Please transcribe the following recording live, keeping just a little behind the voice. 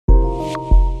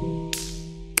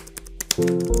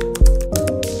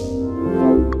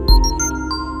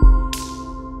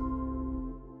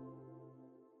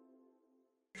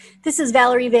This is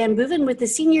Valerie Van Boeven with the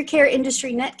Senior Care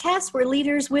Industry Netcast, where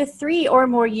leaders with 3 or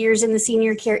more years in the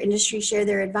senior care industry share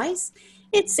their advice.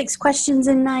 It's 6 questions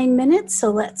in 9 minutes,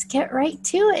 so let's get right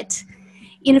to it.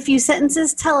 In a few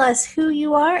sentences, tell us who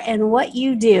you are and what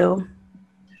you do.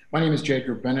 My name is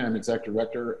Edgar Bennett. I'm Executive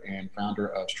Director and founder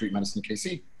of Street Medicine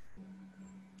KC.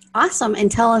 Awesome. And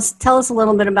tell us a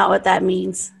little bit about what that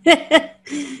means.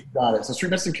 Got it. So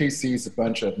Street Medicine KC is a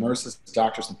bunch of nurses,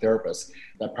 doctors, and therapists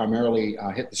that primarily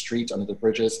hit the streets, under the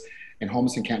bridges, and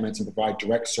homeless encampments and provide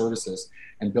direct services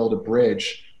and build a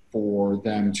bridge for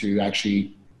them to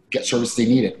actually get services they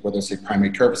needed, whether it's a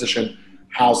primary care physician,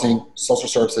 housing, social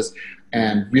services,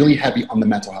 and really heavy on the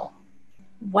mental health.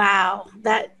 Wow.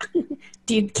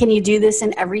 Can you do this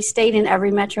in every state, in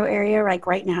every metro area, like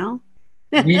right now?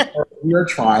 we are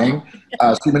trying.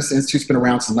 Street Medicine Institute's been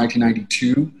around since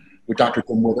 1992 with Dr.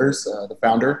 Jim Withers, the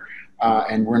founder,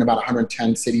 and we're in about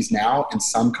 110 cities now in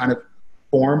some kind of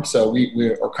form. So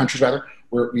or countries rather,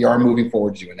 we are moving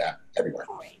forward to doing that everywhere.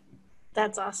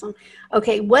 That's awesome.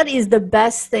 Okay, what is the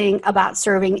best thing about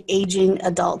serving aging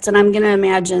adults? And I'm going to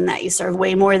imagine that you serve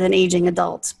way more than aging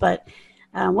adults, but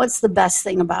what's the best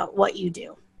thing about what you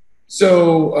do?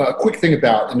 So a quick thing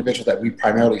about individuals that we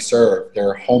primarily serve,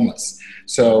 they're homeless.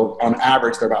 So on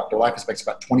average, their life expectancy is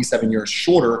about 27 years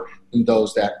shorter than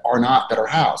those that are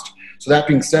housed. So that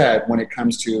being said, when it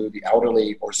comes to the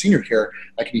elderly or senior care,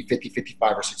 that can be 50,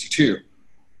 55, or 62.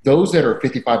 Those that are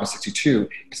 55 and 62,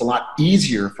 it's a lot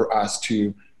easier for us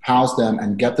to house them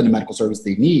and get them the medical service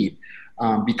they need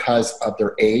because of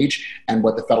their age and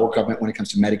what the federal government, when it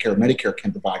comes to Medicare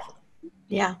can provide for them.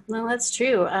 Yeah, no, that's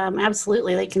true.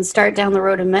 Absolutely. They can start down the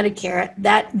road of Medicare.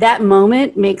 That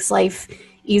moment makes life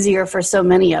easier for so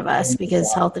many of us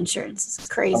because health insurance is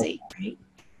crazy, right?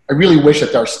 I really wish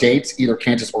that our states, either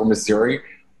Kansas or Missouri,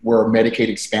 were Medicaid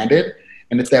expanded.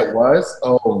 And if that was,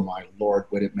 oh my Lord,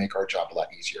 would it make our job a lot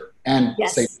easier and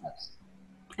safe lives.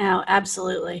 Oh,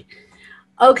 absolutely.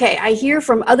 Okay, I hear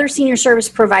from other senior service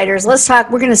providers. Let's talk.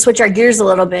 We're going to switch our gears a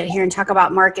little bit here and talk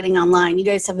about marketing online. You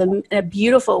guys have a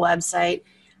beautiful website,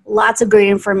 lots of great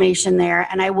information there,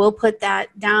 and I will put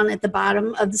that down at the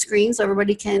bottom of the screen so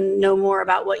everybody can know more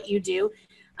about what you do.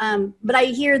 But I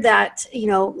hear that,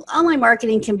 online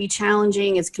marketing can be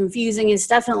challenging. It's confusing. It's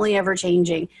definitely ever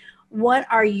changing. What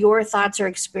are your thoughts or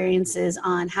experiences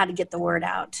on how to get the word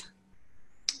out?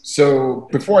 So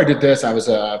before I did this, I was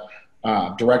a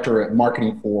director at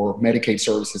marketing for Medicaid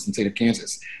services in the state of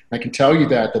Kansas. And I can tell you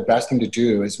that the best thing to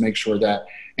do is make sure that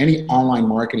any online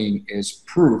marketing is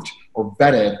proved or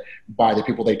vetted by the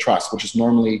people they trust, which is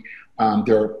normally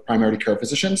their primary care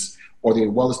physicians or the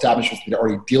well-established that they're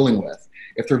already dealing with.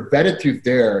 If they're vetted through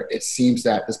there, it seems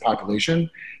that this population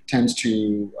tends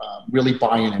to really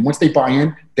buy in. And once they buy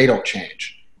in, they don't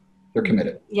change. They're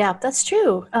committed. Yeah, that's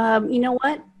true. You know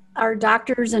what? Our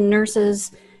doctors and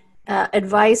nurses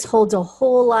advice holds a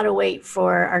whole lot of weight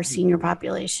for our senior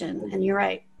population. And you're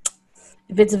right.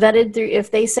 If it's vetted through,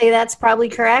 if they say that's probably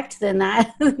correct, then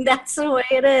that's the way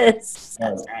it is.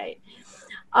 That's right.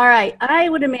 All right. I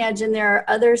would imagine there are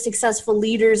other successful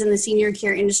leaders in the senior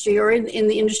care industry or in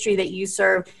the industry that you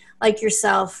serve, like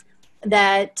yourself,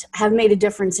 that have made a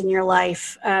difference in your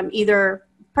life, either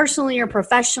personally or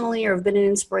professionally, or have been an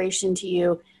inspiration to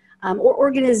you. Or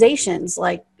organizations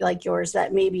like yours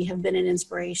that maybe have been an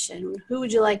inspiration. Who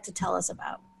would you like to tell us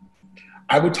about?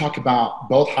 I would talk about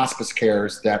both hospice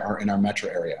cares that are in our metro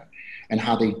area and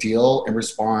how they deal and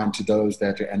respond to those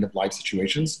that are end-of-life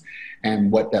situations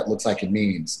and what that looks like and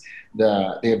means.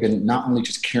 They have been not only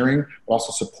just caring, but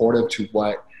also supportive to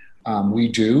what we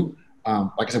do.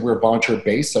 Like I said, we're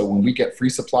volunteer-based, so when we get free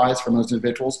supplies from those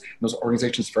individuals, those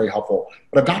organizations, it's very helpful.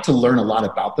 But I've got to learn a lot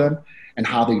about them and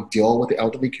how they deal with the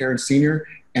elderly care and senior.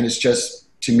 And it's just,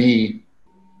 to me,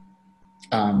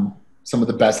 some of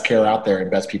the best care out there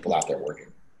and best people out there working.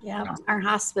 Yeah, our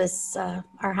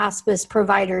hospice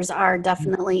providers are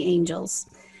definitely angels.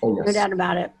 Oh, yes. No doubt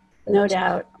about it. No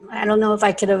doubt. I don't know if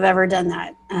I could have ever done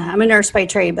that. I'm a nurse by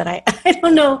trade, but I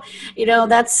don't know.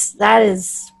 That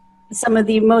is some of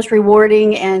the most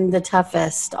rewarding and the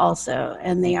toughest also.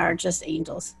 And they are just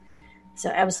angels. So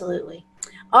absolutely.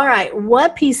 All right.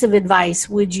 What piece of advice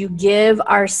would you give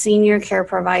our senior care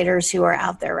providers who are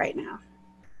out there right now?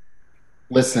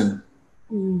 Listen.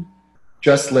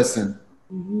 Just listen.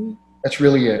 That's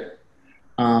really it.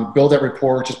 Build that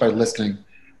rapport just by listening.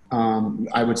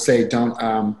 I would say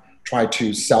don't try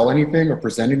to sell anything or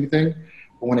present anything.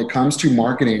 But when it comes to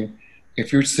marketing,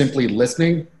 if you're simply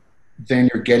listening, then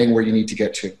you're getting where you need to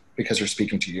get to because they're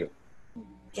speaking to you.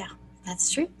 Yeah,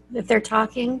 that's true. If they're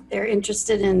talking, they're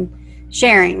interested in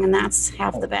sharing, and that's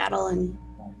half the battle. And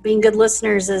being good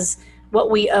listeners is what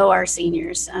we owe our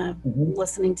seniors,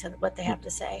 listening to what they have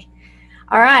to say.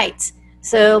 All right.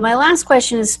 So my last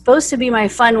question is supposed to be my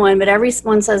fun one, but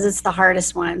everyone says it's the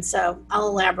hardest one. So I'll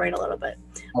elaborate a little bit.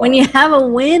 When you have a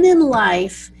win in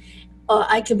life,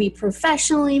 I could be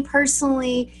professionally,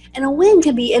 personally, and a win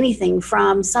could be anything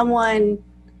from someone,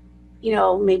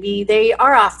 maybe they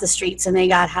are off the streets and they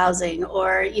got housing,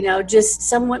 or, just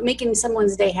someone making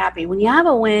someone's day happy. When you have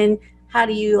a win, how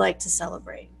do you like to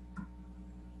celebrate?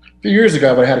 A few years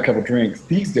ago, I had a couple drinks.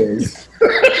 These days,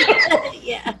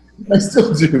 yeah, I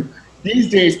still do. These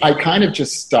days, I kind of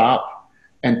just stop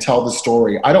and tell the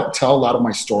story. I don't tell a lot of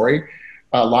my story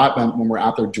a lot when we're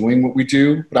out there doing what we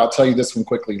do, but I'll tell you this one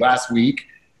quickly. Last week,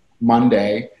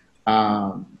 Monday,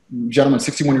 gentleman,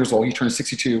 61 years old, he turned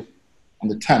 62 on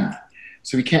the 10th.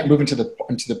 So he can't move into the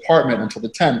apartment until the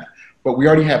 10th, but we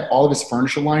already have all of his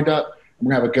furniture lined up. And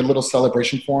we're going to have a good little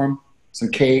celebration for him, some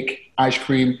cake, ice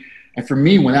cream. And for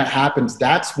me, when that happens,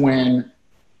 that's when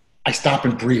I stop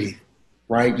and breathe,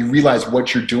 right? You realize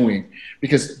what you're doing,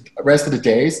 because the rest of the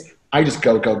days, I just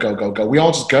go, go, go, go, go. We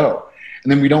all just go.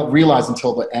 And then we don't realize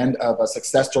until the end of a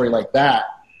success story like that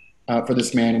for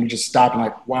this man, and we just stop and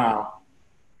like, wow.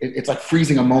 It's like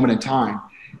freezing a moment in time.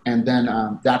 And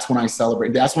then that's when I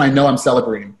celebrate. That's when I know I'm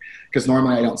celebrating, because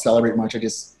normally I don't celebrate much. I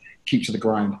just keep to the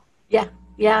grind. Yeah,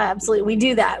 absolutely. We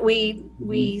do that.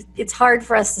 It's hard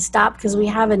for us to stop because we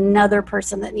have another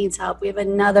person that needs help. We have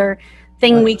another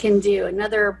thing we can do,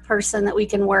 another person that we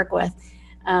can work with.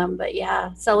 But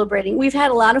yeah, celebrating. We've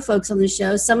had a lot of folks on the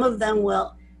show. Some of them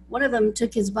one of them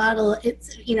took his bottle.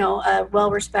 It's, a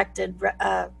well-respected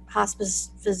hospice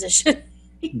physician.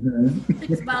 Took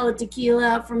his bottle of tequila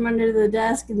out from under the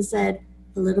desk and said,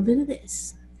 a little bit of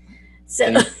this. So,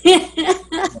 a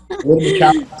little bit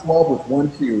of 12 with one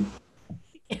cube.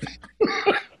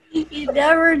 You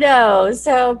never know.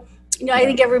 So, I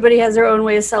think everybody has their own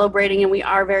way of celebrating, and we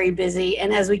are very busy.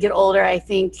 And as we get older, I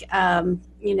think,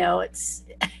 it's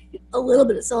a little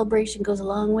bit of celebration goes a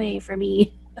long way for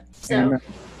me. So,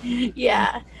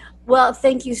 yeah. Well,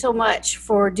 thank you so much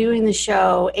for doing the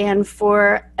show and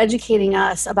for educating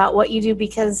us about what you do,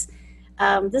 because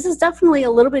this is definitely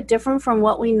a little bit different from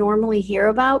what we normally hear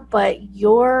about, but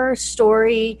your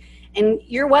story and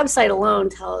your website alone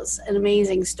tells an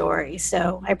amazing story.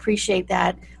 So I appreciate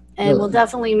that. And we'll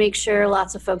definitely make sure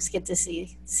lots of folks get to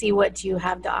see what you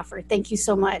have to offer. Thank you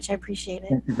so much. I appreciate it.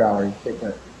 Thank you, Valerie. Take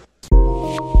care.